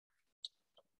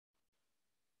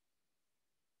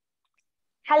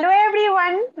Hello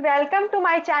everyone, welcome to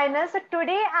my channel. So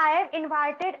today I have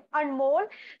invited Anmol.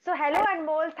 So hello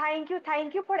Anmol, thank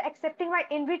you for accepting my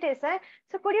invitation.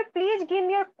 So could you please give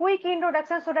me a quick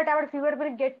introduction so that our viewer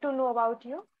will get to know about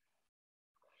you?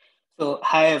 So,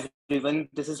 hi everyone,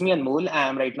 this is me Anmol. I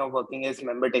am right now working as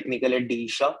member technical at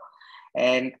Disha,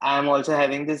 and I am also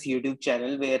having this YouTube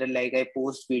channel where I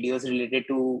post videos related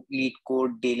to lead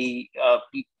code daily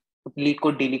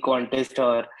contest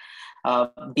or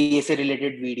DSA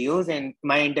related videos and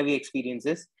my interview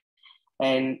experiences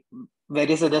and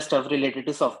various other stuff related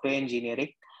to software engineering.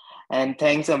 And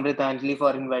thanks Amritanjali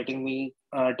for inviting me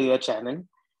to your channel,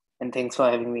 and thanks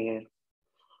for having me here.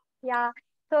 Yeah,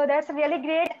 so that's really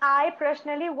great. I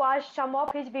personally watched some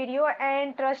of his video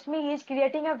and trust me, he's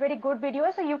creating a very good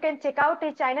video. So you can check out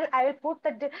his channel. I will put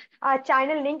the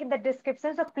channel link in the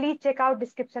description. So please check out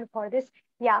description for this.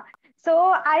 Yeah.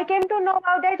 So I came to know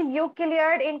about that you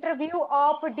cleared interview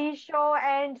of D Show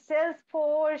and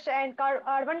Salesforce and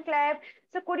Urban Club.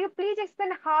 So could you please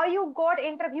explain how you got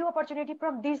interview opportunity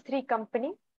from these three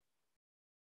companies?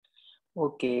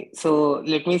 Okay, so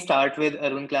let me start with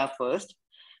Urban Clap first.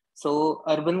 So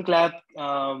Urban Clap,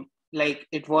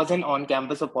 it was an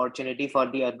on-campus opportunity for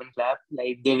the Urban Clap.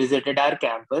 Like they visited our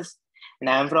campus, and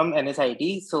I'm from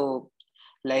NSIT. So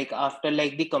after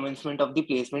the commencement of the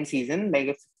placement season,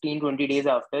 15-20 days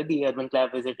after, the Urban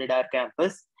Clap visited our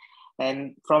campus,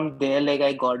 and from there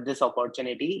I got this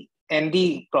opportunity. And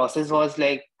the process was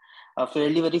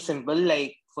fairly very simple.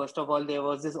 Like first of all, there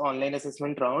was this online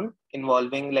assessment round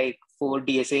involving 4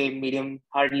 DSA medium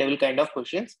hard level kind of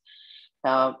questions,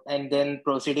 and then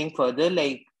proceeding further,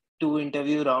 two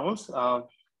interview rounds,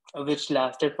 which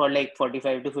lasted for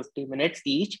 45 to 50 minutes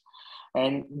each,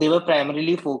 and they were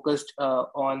primarily focused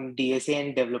on DSA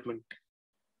and development.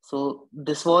 So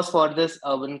this was for this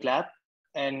Urban Clap,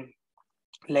 and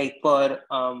for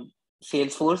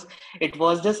Salesforce, it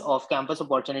was this off-campus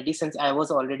opportunity. Since I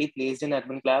was already placed in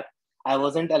Urban Clap, I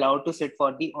wasn't allowed to sit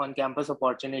for the on-campus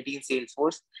opportunity in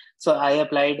Salesforce, so I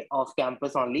applied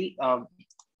off-campus only.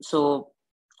 So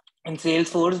in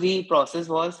Salesforce, the process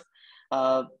was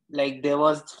there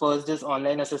was first this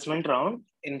online assessment round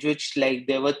in which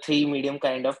there were 3 medium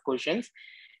kind of questions,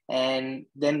 and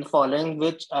then following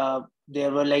which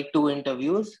there were two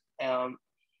interviews, two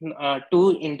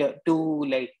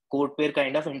code pair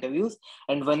kind of interviews,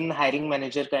 and one hiring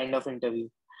manager kind of interview.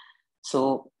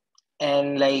 So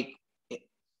and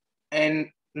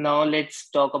and now let's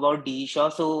talk about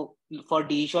DShaw. So for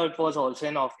DShaw, it was also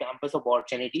an off-campus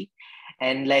opportunity,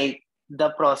 and the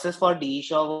process for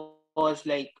DShaw was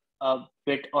a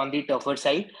bit on the tougher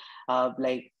side.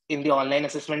 In the online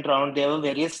assessment round, there were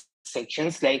various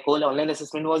sections. Whole online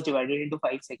assessment was divided into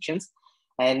 5 sections,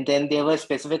 and then there were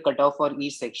specific cutoff for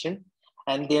each section,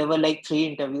 and there were 3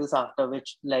 interviews after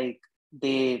which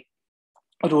they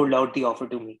rolled out the offer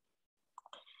to me.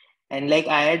 And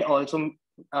I had also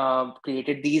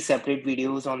created these separate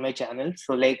videos on my channel.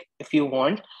 So if you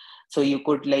want, so you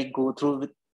could go through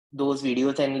with those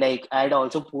videos, and I had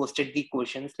also posted the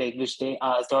questions which they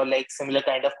asked, or similar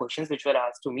kind of questions which were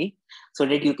asked to me, so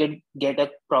that you can get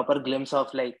a proper glimpse of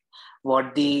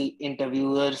what the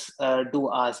interviewers do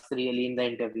ask really in the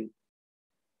interview.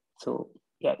 So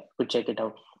yeah, you could check it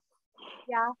out.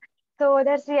 Yeah. So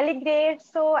that's really great.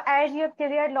 So as you have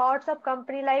cleared lots of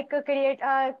company,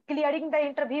 clearing the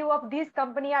interview of this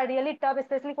company are really tough,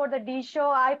 especially for the D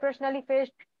show. I personally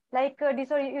faced D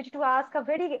show used to ask a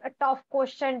very tough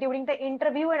question during the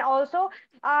interview, and also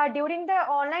during the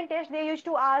online test they used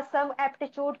to ask some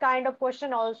aptitude kind of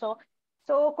question also.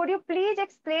 So could you please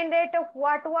explain that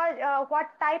what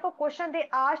type of question they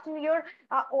asked in your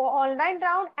online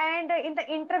round, and in the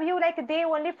interview they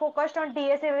only focused on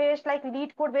DSA based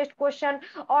lead code based question,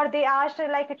 or they asked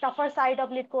a tougher side of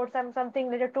lead code, something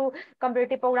related to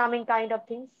competitive programming kind of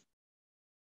things?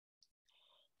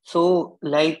 So,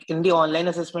 in the online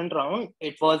assessment round,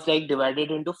 it was divided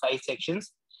into 5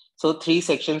 sections. So 3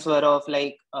 sections were of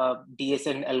DS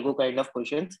and algo kind of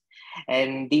questions,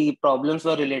 and the problems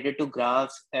were related to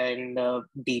graphs and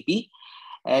DP,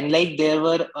 and there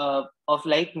were of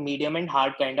medium and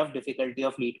hard kind of difficulty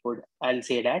of lead code, I'll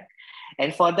say that.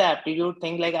 And for the aptitude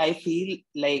thing, I feel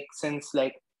since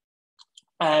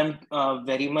I'm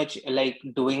very much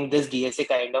doing this DSA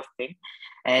kind of thing,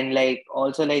 and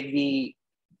also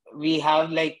we have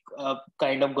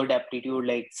kind of good aptitude,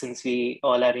 since we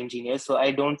all are engineers, so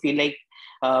I don't feel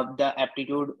the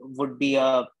aptitude would be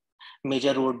a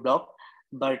major roadblock.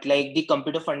 But the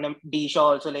computer DSHA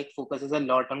also focuses a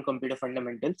lot on computer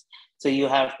fundamentals, so you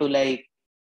have to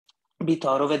be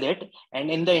thorough with it.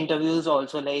 And in the interviews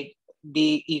also,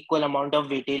 the equal amount of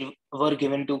weightage were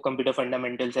given to computer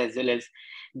fundamentals as well as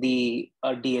the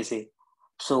DSA.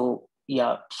 So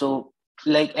yeah, so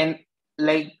like and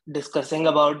like discussing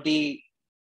about the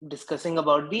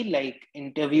like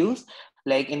interviews,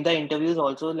 like in the interviews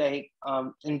also, like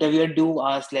interviewer do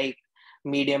ask like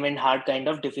medium and hard kind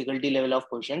of difficulty level of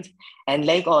questions, and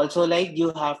like also like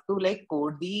you have to like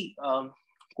code the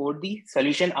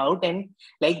solution out, and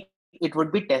like it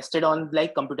would be tested on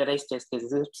like computerized test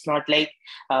cases. It's not like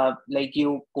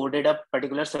you coded a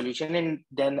particular solution and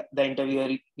then the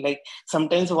interviewer, like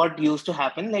sometimes what used to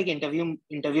happen, like interview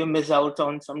miss out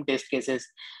on some test cases.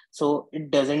 So it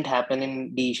doesn't happen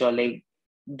in the issue. Like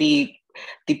the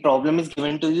the problem is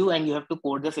given to you and you have to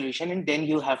code the solution, and then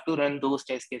you have to run those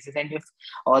test cases, and if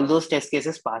all those test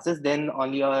cases passes, then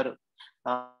only your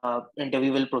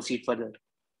interview will proceed further.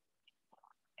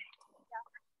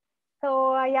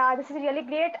 So yeah, this is really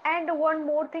great. And one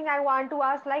more thing I want to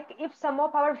ask, like if some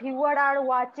of our viewers are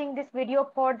watching this video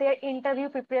for their interview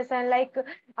preparation, like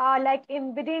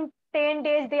in within 10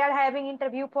 days they are having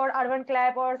interview for Urban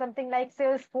Clap or something like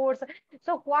Salesforce.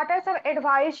 So what are some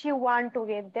advice you want to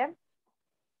give them?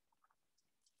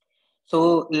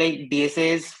 So like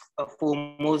DSA is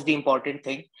foremost the important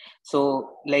thing.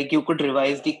 So like you could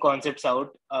revise the concepts out,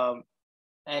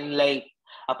 and like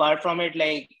apart from it,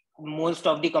 like most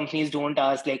of the companies don't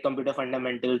ask like computer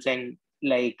fundamentals and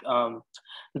like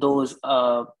those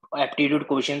aptitude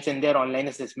questions in their online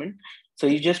assessment. So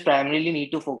you just primarily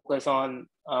need to focus on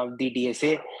the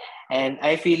DSA, and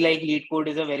I feel like lead code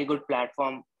is a very good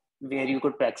platform where you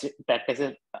could practice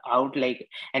it out, like,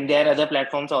 and there are other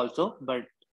platforms also, but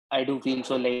I do feel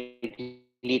so like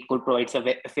lead code provides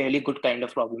a fairly good kind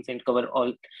of problems and cover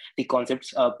all the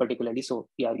concepts particularly. So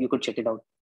yeah, you could check it out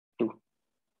too.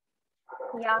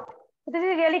 Yeah, so this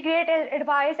is really great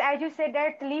advice. As you said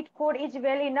that lead code is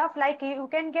well enough. Like you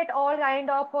can get all kind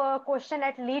of question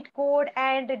at lead code,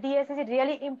 and DS is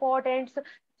really important.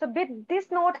 So with this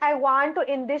note, I want to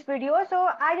end this video. So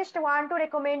I just want to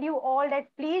recommend you all that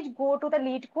please go to the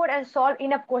lead code and solve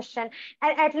enough question,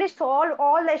 and at least solve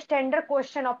all the standard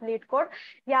question of lead code.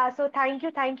 Yeah, so thank you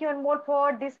Anmol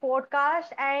for this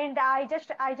podcast. And I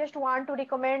just want to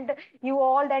recommend you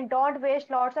all that don't waste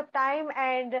lots of time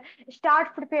and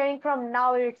start preparing from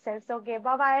now itself. So, okay,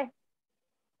 bye bye.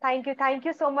 Thank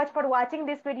you so much for watching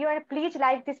this video, and please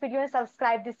like this video and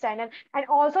subscribe this channel, and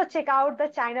also check out the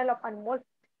channel of Anmol.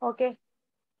 Okay.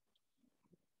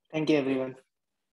 Thank you everyone.